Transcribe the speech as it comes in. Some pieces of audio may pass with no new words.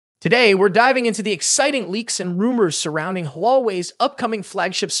Today, we're diving into the exciting leaks and rumors surrounding Huawei's upcoming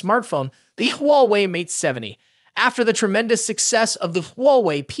flagship smartphone, the Huawei Mate 70. After the tremendous success of the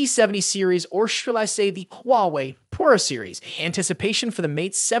Huawei P70 series, or should I say the Huawei Pura series, anticipation for the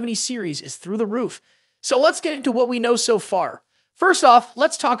Mate 70 series is through the roof. So let's get into what we know so far. First off,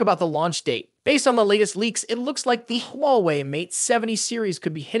 let's talk about the launch date. Based on the latest leaks, it looks like the Huawei Mate 70 series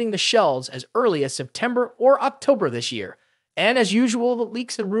could be hitting the shelves as early as September or October this year. And as usual, the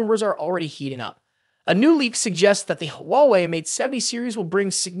leaks and rumors are already heating up. A new leak suggests that the Huawei Mate 70 series will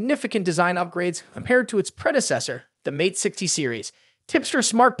bring significant design upgrades compared to its predecessor, the Mate 60 series. Tipster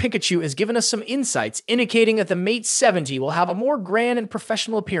Smart Pikachu has given us some insights indicating that the Mate 70 will have a more grand and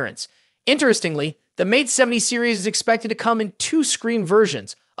professional appearance. Interestingly, the Mate 70 series is expected to come in two screen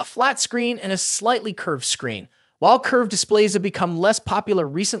versions, a flat screen and a slightly curved screen. While curved displays have become less popular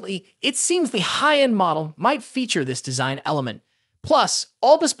recently, it seems the high-end model might feature this design element. Plus,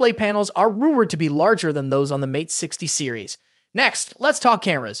 all display panels are rumored to be larger than those on the Mate 60 series. Next, let's talk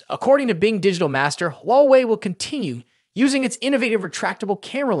cameras. According to Bing Digital Master, Huawei will continue using its innovative retractable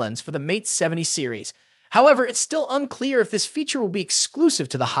camera lens for the Mate 70 series. However, it's still unclear if this feature will be exclusive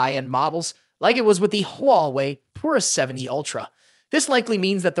to the high-end models, like it was with the Huawei Pura 70 Ultra. This likely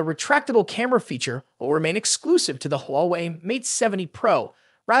means that the retractable camera feature will remain exclusive to the Huawei Mate 70 Pro,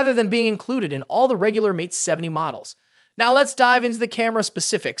 rather than being included in all the regular Mate 70 models. Now let's dive into the camera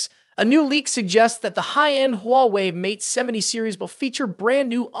specifics. A new leak suggests that the high-end Huawei Mate 70 series will feature brand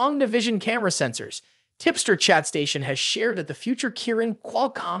new Omnivision camera sensors. Tipster Chat Station has shared that the future Kirin,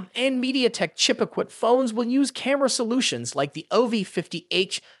 Qualcomm, and MediaTek chip-equipped phones will use camera solutions like the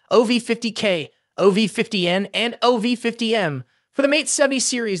OV50H, OV50K, OV50N, and OV50M. For the Mate 70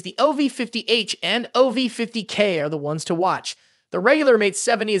 series, the OV50H and OV50K are the ones to watch. The regular Mate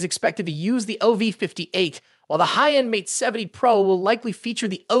 70 is expected to use the OV58, while the high-end Mate 70 Pro will likely feature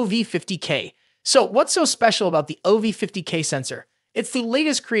the OV50K. So what's so special about the OV50K sensor? It's the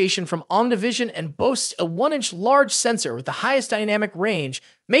latest creation from Omnivision and boasts a 1-inch large sensor with the highest dynamic range,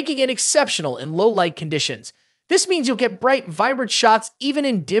 making it exceptional in low-light conditions. This means you'll get bright, vibrant shots even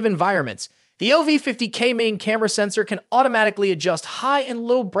in dim environments. The OV50K main camera sensor can automatically adjust high and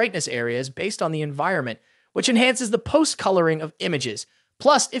low brightness areas based on the environment, which enhances the post-coloring of images.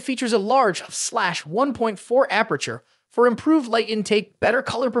 Plus, it features a large f/1.4 aperture for improved light intake, better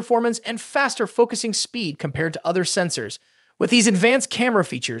color performance, and faster focusing speed compared to other sensors. With these advanced camera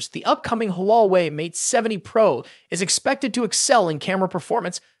features, the upcoming Huawei Mate 70 Pro is expected to excel in camera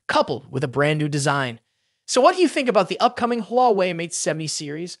performance, coupled with a brand new design. So what do you think about the upcoming Huawei Mate 70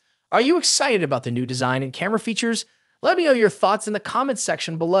 series? Are you excited about the new design and camera features? Let me know your thoughts in the comments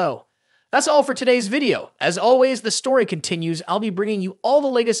section below. That's all for today's video. As always, the story continues. I'll be bringing you all the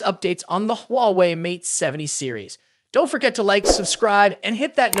latest updates on the Huawei Mate 70 series. Don't forget to like, subscribe, and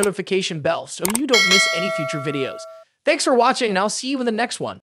hit that notification bell so you don't miss any future videos. Thanks for watching, and I'll see you in the next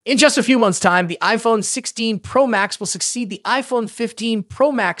one. In just a few months' time, the iPhone 16 Pro Max will succeed the iPhone 15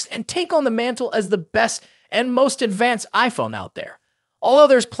 Pro Max and take on the mantle as the best and most advanced iPhone out there. Although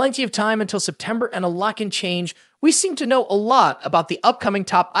there's plenty of time until September and a lot can change, we seem to know a lot about the upcoming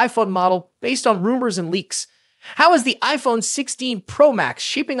top iPhone model based on rumors and leaks. How is the iPhone 16 Pro Max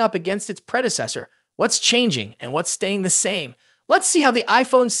shaping up against its predecessor? What's changing and what's staying the same? Let's see how the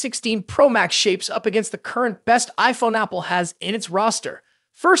iPhone 16 Pro Max shapes up against the current best iPhone Apple has in its roster.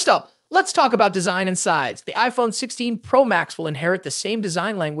 First up, let's talk about design and size. The iPhone 16 Pro Max will inherit the same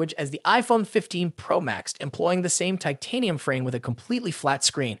design language as the iPhone 15 Pro Max, employing the same titanium frame with a completely flat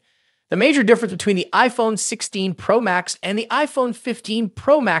screen. The major difference between the iPhone 16 Pro Max and the iPhone 15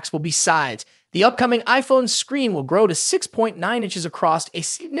 Pro Max will be size. The upcoming iPhone screen will grow to 6.9 inches across, a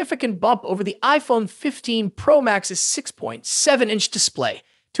significant bump over the iPhone 15 Pro Max's 6.7-inch display.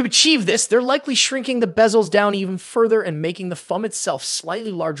 To achieve this, they're likely shrinking the bezels down even further and making the phone itself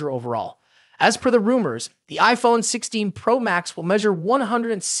slightly larger overall. As per the rumors, the iPhone 16 Pro Max will measure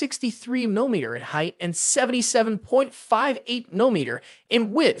 163mm in height and 77.58mm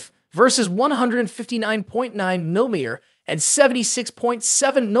in width versus 159.9mm and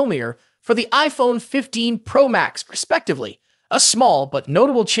 76.7mm for the iPhone 15 Pro Max, respectively. A small but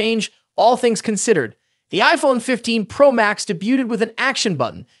notable change, all things considered. The iPhone 15 Pro Max debuted with an action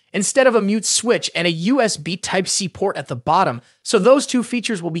button instead of a mute switch and a USB Type-C port at the bottom, so those two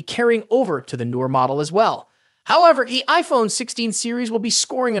features will be carrying over to the newer model as well. However, the iPhone 16 series will be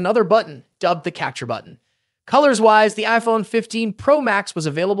scoring another button, dubbed the Capture button. Colors-wise, the iPhone 15 Pro Max was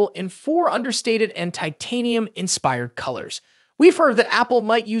available in 4 understated and titanium-inspired colors. We've heard that Apple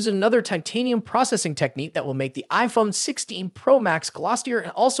might use another titanium processing technique that will make the iPhone 16 Pro Max glossier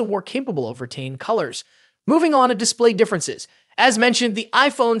and also more capable of retaining colors. Moving on to display differences. As mentioned, the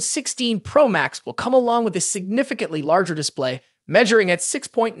iPhone 16 Pro Max will come along with a significantly larger display, measuring at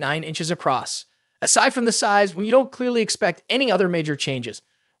 6.9 inches across. Aside from the size, we don't clearly expect any other major changes.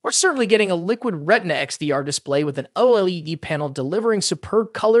 We're certainly getting a liquid Retina XDR display with an OLED panel delivering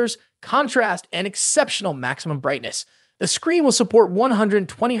superb colors, contrast, and exceptional maximum brightness. The screen will support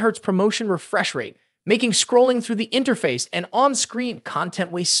 120Hz ProMotion refresh rate, making scrolling through the interface and on-screen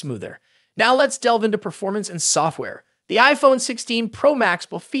content way smoother. Now let's delve into performance and software. The iPhone 16 Pro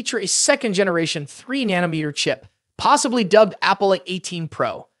Max will feature a second-generation 3nm chip, possibly dubbed Apple A18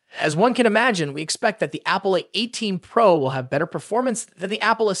 Pro. As one can imagine, we expect that the Apple A18 Pro will have better performance than the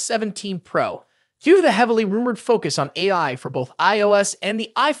Apple A17 Pro. Due to the heavily rumored focus on AI for both iOS and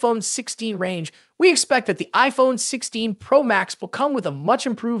the iPhone 16 range, we expect that the iPhone 16 Pro Max will come with a much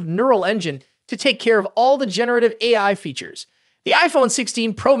improved neural engine to take care of all the generative AI features. The iPhone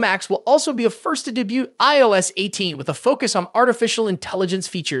 16 Pro Max will also be a first to debut iOS 18 with a focus on artificial intelligence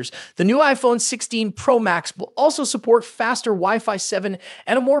features. The new iPhone 16 Pro Max will also support faster Wi-Fi 7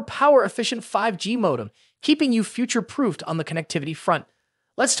 and a more power-efficient 5G modem, keeping you future-proofed on the connectivity front.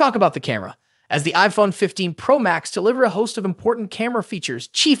 Let's talk about the camera. As the iPhone 15 Pro Max delivers a host of important camera features,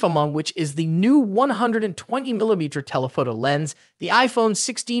 chief among which is the new 120mm telephoto lens, the iPhone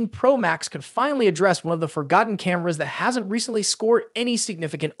 16 Pro Max could finally address one of the forgotten cameras that hasn't recently scored any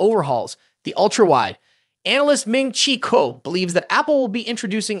significant overhauls, the ultra-wide. Analyst Ming-Chi Kuo believes that Apple will be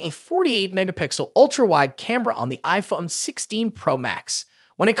introducing a 48-megapixel ultra-wide camera on the iPhone 16 Pro Max.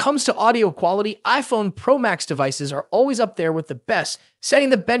 When it comes to audio quality, iPhone Pro Max devices are always up there with the best, setting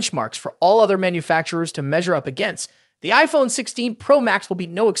the benchmarks for all other manufacturers to measure up against. The iPhone 16 Pro Max will be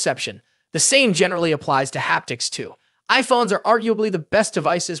no exception. The same generally applies to haptics too. iPhones are arguably the best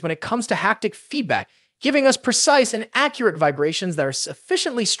devices when it comes to haptic feedback, giving us precise and accurate vibrations that are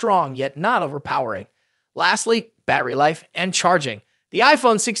sufficiently strong yet not overpowering. Lastly, battery life and charging. The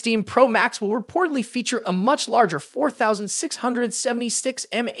iPhone 16 Pro Max will reportedly feature a much larger 4,676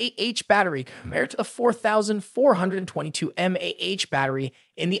 mAh battery compared to the 4,422 mAh battery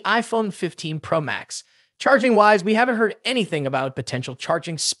in the iPhone 15 Pro Max. Charging-wise, we haven't heard anything about a potential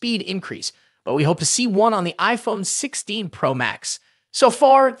charging speed increase, but we hope to see one on the iPhone 16 Pro Max. So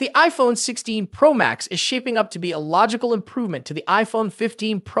far, the iPhone 16 Pro Max is shaping up to be a logical improvement to the iPhone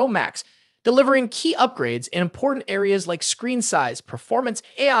 15 Pro Max, delivering key upgrades in important areas like screen size, performance,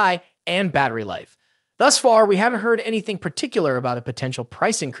 AI, and battery life. Thus far, we haven't heard anything particular about a potential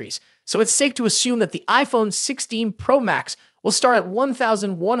price increase, so it's safe to assume that the iPhone 16 Pro Max will start at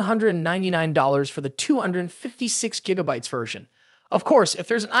 $1,199 for the 256GB version. Of course, if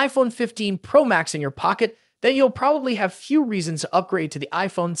there's an iPhone 15 Pro Max in your pocket, then you'll probably have few reasons to upgrade to the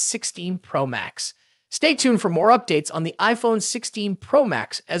iPhone 16 Pro Max. Stay tuned for more updates on the iPhone 16 Pro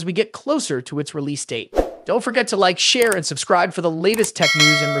Max as we get closer to its release date. Don't forget to like, share, and subscribe for the latest tech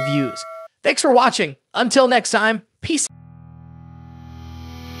news and reviews. Thanks for watching. Until next time, peace.